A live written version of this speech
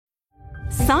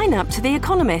Sign up to The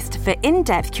Economist for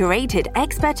in-depth curated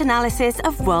expert analysis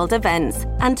of world events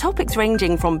and topics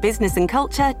ranging from business and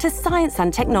culture to science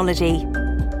and technology.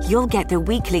 You'll get the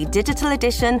weekly digital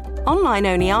edition,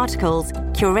 online-only articles,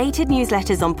 curated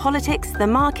newsletters on politics, the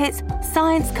markets,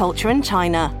 science, culture and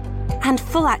China, and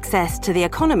full access to The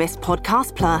Economist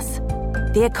Podcast Plus.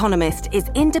 The Economist is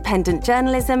independent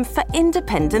journalism for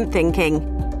independent thinking.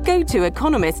 Go to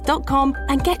economist.com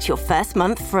and get your first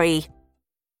month free.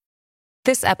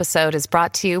 This episode is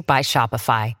brought to you by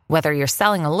Shopify. Whether you're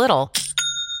selling a little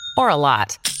or a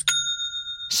lot,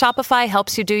 Shopify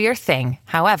helps you do your thing,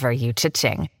 however you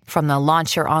cha-ching. From the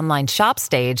launch your online shop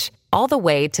stage, all the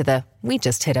way to the we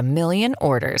just hit 1 million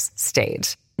orders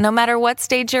stage. No matter what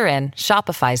stage you're in,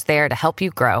 Shopify's there to help you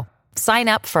grow. Sign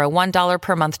up for a $1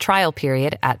 per month trial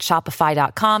period at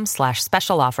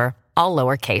shopify.com/special offer, all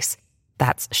lowercase.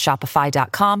 That's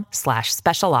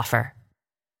shopify.com/special offer.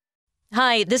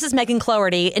 Hi, this is Megan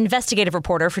Cloherty, investigative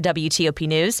reporter for WTOP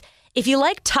News. If you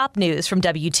like top news from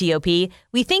WTOP,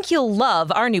 we think you'll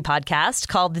love our new podcast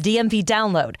called The DMV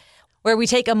Download, where we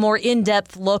take a more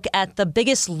in-depth look at the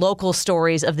biggest local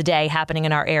stories of the day happening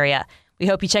in our area. We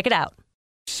hope you check it out.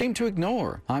 Seem to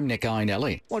ignore. I'm Nick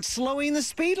Iannelli. What's slowing the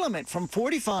speed limit from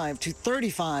 45 to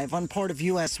 35 on part of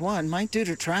US 1 might due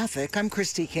to traffic. I'm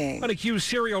Christy King. An accused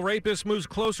serial rapist moves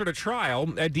closer to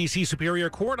trial at D.C. Superior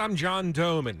Court. I'm John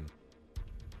Doman.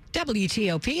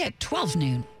 WTOP at 12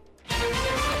 noon.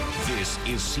 This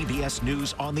is CBS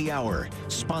News on the Hour,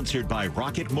 sponsored by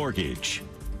Rocket Mortgage.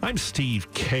 I'm Steve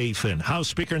Kathan. House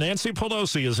Speaker Nancy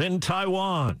Pelosi is in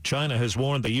Taiwan. China has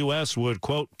warned the U.S. would,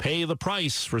 quote, pay the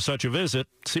price for such a visit.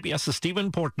 CBS's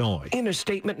Stephen Portnoy. In a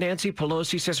statement, Nancy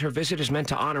Pelosi says her visit is meant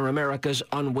to honor America's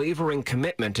unwavering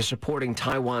commitment to supporting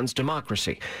Taiwan's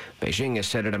democracy. Beijing has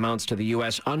said it amounts to the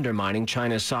U.S. undermining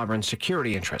China's sovereign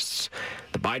security interests.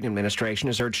 The Biden administration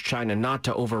has urged China not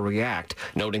to overreact,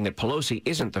 noting that Pelosi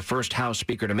isn't the first House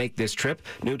Speaker to make this trip.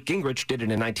 Newt Gingrich did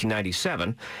it in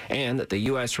 1997, and that the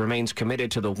U.S. remains committed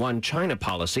to the one China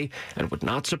policy and would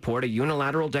not support a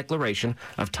unilateral declaration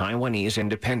of Taiwanese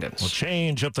independence. Well,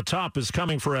 change at the top is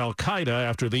coming for al-Qaeda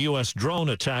after the U.S. drone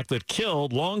attack that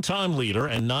killed longtime leader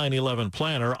and 9/11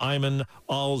 planner Ayman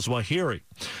al-Zawahiri.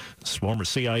 Former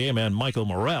CIA man Michael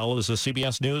Morrell is a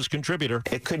CBS News contributor.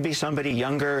 It could be somebody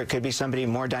younger. It could be somebody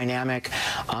more dynamic.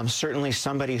 Certainly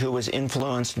somebody who was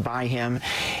influenced by him.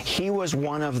 He was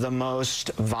one of the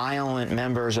most violent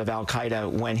members of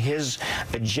al-Qaeda. When his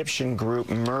Egyptian group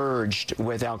merged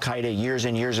with al-Qaeda years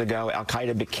and years ago,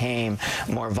 al-Qaeda became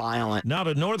more violent. Now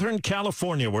to Northern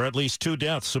California, where at least 2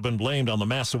 deaths have been blamed on the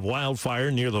massive wildfire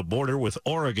near the border with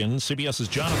Oregon. CBS's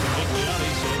Jonathan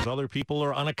Vigliotti says other people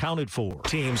are unaccounted for.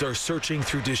 Teams are searching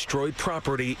through destroyed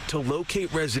property to locate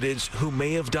residents who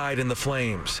may have died in the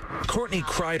flames. Courtney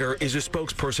Kreider is a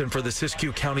spokesperson for the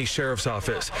Siskiyou County Sheriff's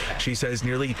Office. She says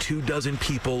nearly 24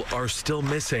 people are still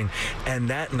missing, and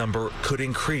that number could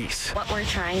increase. What we're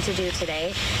trying to do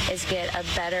today is get a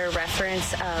better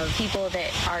reference of people that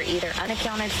are either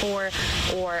unaccounted for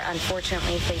or,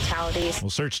 unfortunately, fatalities. Well,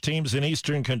 search teams in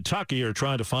eastern Kentucky are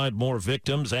trying to find more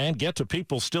victims and get to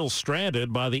people still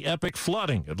stranded by the epic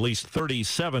flooding. At least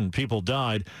 37 people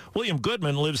died. William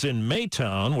Goodman lives in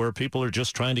Maytown, where people are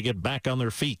just trying to get back on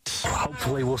their feet.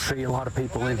 Hopefully we'll see a lot of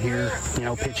people in here,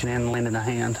 pitching in and lending a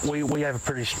hand. We have a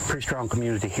pretty strong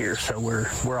community here, so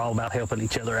we're all about helping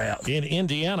each other out. In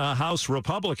Indiana, House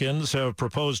Republicans have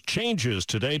proposed changes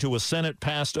today to a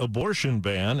Senate-passed abortion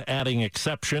ban, adding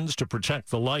exceptions to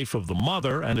protect the life of the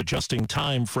mother and adjusting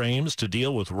time frames to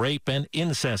deal with rape and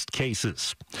incest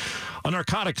cases. A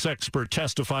narcotics expert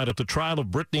testified at the trial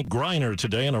of Brittany Griner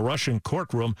today in a Russian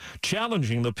courtroom,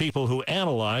 challenging the people who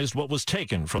analyzed what was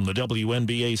taken from the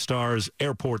WNBA star's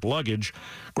airport luggage.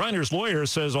 Griner's lawyer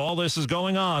says all this is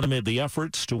going on amid the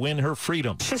efforts to win her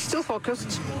freedom. She's still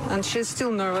focused, and she's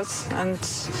still nervous, and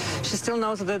she still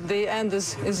knows that the end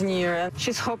is near, and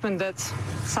she's hoping that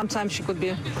sometime she could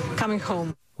be coming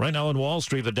home. Right now on Wall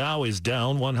Street, the Dow is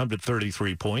down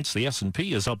 133 points. The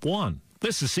S&P is up 1.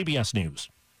 This is CBS News.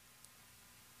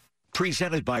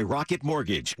 Presented by Rocket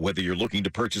Mortgage. Whether you're looking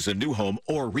to purchase a new home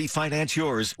or refinance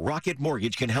yours, Rocket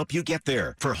Mortgage can help you get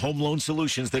there. For home loan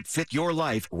solutions that fit your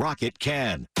life, Rocket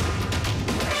can.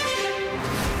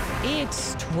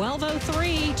 It's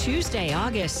 12:03, Tuesday,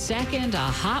 August 2nd. A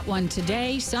hot one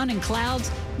today. Sun and clouds,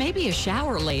 maybe a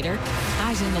shower later.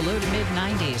 Highs in the low to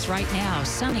mid-90s. Right now,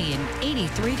 sunny and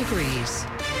 83 degrees.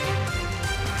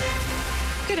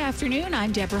 Good afternoon.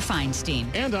 I'm Deborah Feinstein.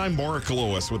 And I'm Maura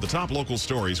Kalois with the top local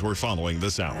stories we're following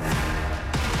this hour.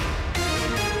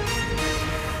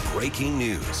 breaking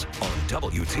news on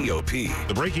WTOP.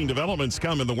 The breaking developments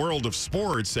come in the world of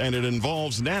sports, and it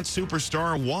involves Nats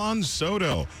superstar Juan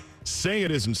Soto. Say it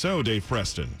isn't so, Dave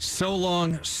Preston. So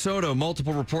long, Soto.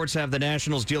 Multiple reports have the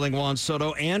Nationals dealing Juan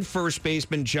Soto and first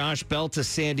baseman Josh Bell to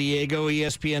San Diego.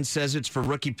 ESPN says it's for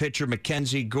rookie pitcher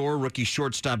Mackenzie Gore, rookie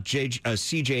shortstop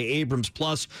C.J. Abrams,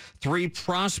 plus 3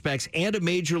 prospects and a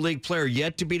major league player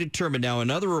yet to be determined. Now,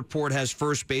 another report has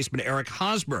first baseman Eric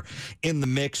Hosmer in the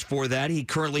mix for that. He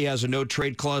currently has a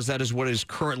no-trade clause. That is what is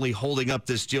currently holding up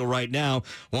this deal right now.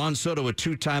 Juan Soto, a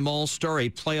 2-time All-Star, a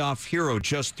playoff hero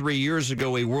just 3 years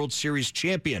ago, a World Series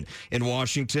champion in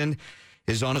Washington,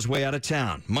 is on his way out of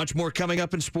town. Much more coming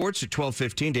up in sports at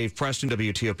 12:15. Dave Preston,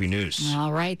 WTOP News.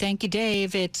 All right. Thank you,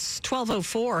 Dave. It's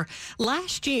 12:04.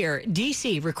 Last year,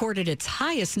 D.C. recorded its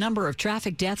highest number of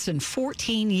traffic deaths in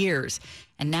 14 years.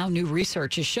 And now new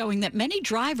research is showing that many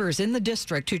drivers in the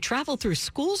district who travel through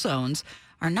school zones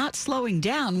are not slowing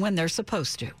down when they're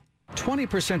supposed to.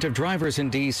 20% of drivers in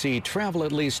D.C. travel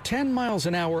at least 10 miles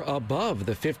an hour above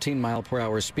the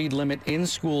 15-mile-per-hour speed limit in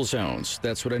school zones.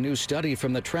 That's what a new study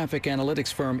from the traffic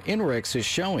analytics firm INRIX is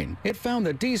showing. It found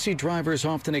that D.C. drivers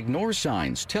often ignore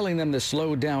signs telling them to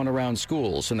slow down around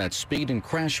schools, and that speed and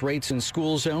crash rates in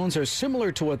school zones are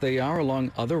similar to what they are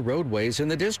along other roadways in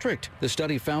the district. The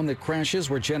study found that crashes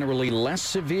were generally less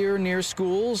severe near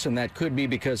schools, and that could be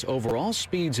because overall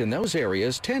speeds in those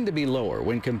areas tend to be lower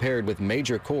when compared with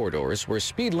major corridors where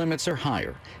speed limits are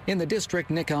higher. In the district,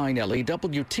 Nick Iannelli,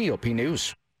 WTOP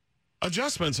News.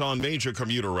 Adjustments on major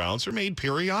commuter routes are made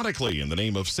periodically in the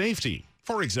name of safety.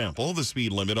 For example, the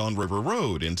speed limit on River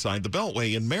Road inside the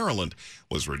Beltway in Maryland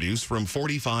was reduced from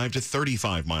 45 to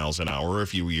 35 miles an hour a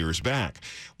few years back.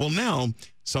 Well, now,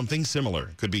 something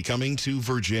similar could be coming to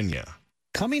Virginia.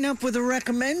 Coming up with a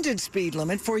recommended speed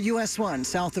limit for US 1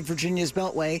 south of Virginia's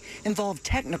Beltway involved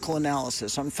technical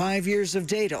analysis on 5 years of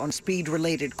data on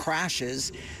speed-related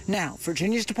crashes. Now,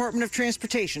 Virginia's Department of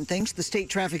Transportation thinks the state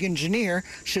traffic engineer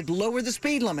should lower the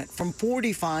speed limit from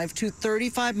 45 to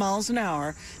 35 miles an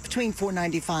hour between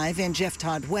 495 and Jeff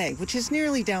Todd Way, which is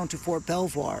nearly down to Fort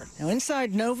Belvoir. Now,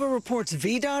 Inside Nova reports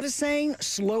VDOT is saying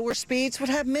slower speeds would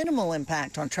have minimal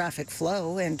impact on traffic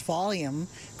flow and volume.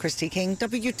 Christy King,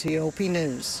 WTOP News.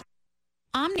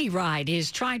 OmniRide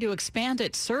is trying to expand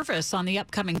its service on the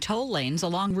upcoming toll lanes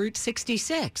along Route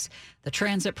 66. The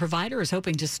transit provider is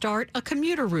hoping to start a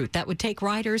commuter route that would take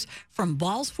riders from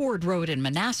Balls Ford Road in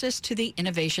Manassas to the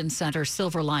Innovation Center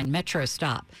Silver Line Metro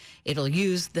stop. It'll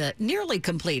use the nearly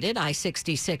completed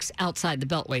I-66 outside the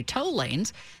Beltway toll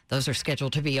lanes. Those are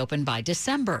scheduled to be open by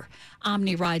December.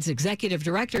 OmniRide's executive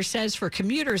director says for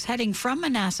commuters heading from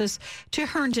Manassas to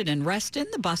Herndon and Reston,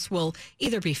 the bus will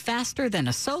either be faster than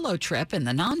a solo trip in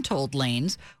the non-tolled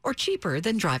lanes or cheaper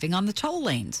than driving on the toll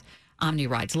lanes.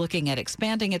 OmniRide's looking at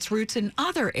expanding its routes in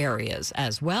other areas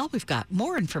as well. We've got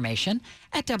more information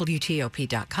at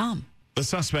WTOP.com. The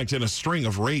suspect in a string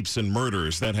of rapes and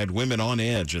murders that had women on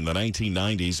edge in the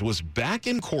 1990s was back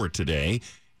in court today,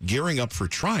 gearing up for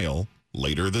trial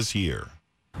later this year.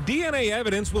 DNA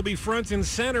evidence will be front and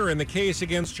center in the case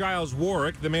against Giles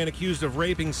Warwick, the man accused of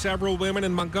raping several women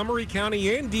in Montgomery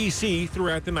County and D.C.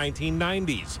 throughout the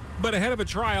 1990s. But ahead of a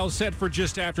trial set for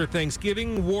just after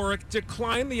Thanksgiving, Warwick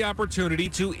declined the opportunity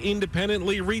to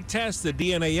independently retest the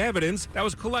DNA evidence that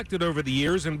was collected over the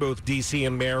years in both D.C.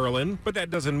 and Maryland. But that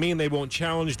doesn't mean they won't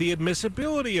challenge the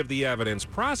admissibility of the evidence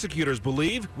prosecutors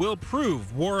believe will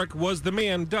prove Warwick was the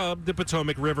man dubbed the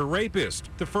Potomac River Rapist.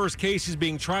 The first case he's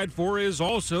being tried for is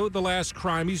also the last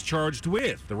crime he's charged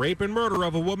with, the rape and murder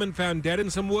of a woman found dead in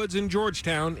some woods in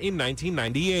Georgetown in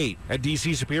 1998. At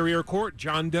D.C. Superior Court,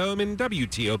 John Dome in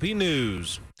WTOP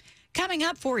News. Coming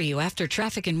up for you after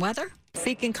traffic and weather.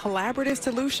 Seeking collaborative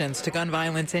solutions to gun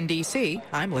violence in D.C.,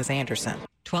 I'm Liz Anderson.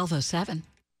 12:07.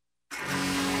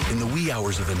 In the wee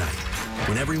hours of the night,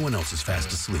 when everyone else is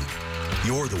fast asleep,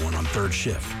 you're the one on third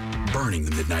shift, burning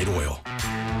the midnight oil.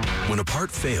 When a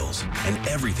part fails and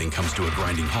everything comes to a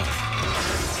grinding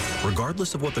halt,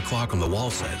 regardless of what the clock on the wall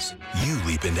says, you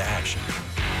leap into action.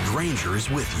 Grainger is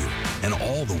with you and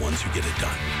all the ones who get it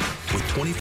done. With 20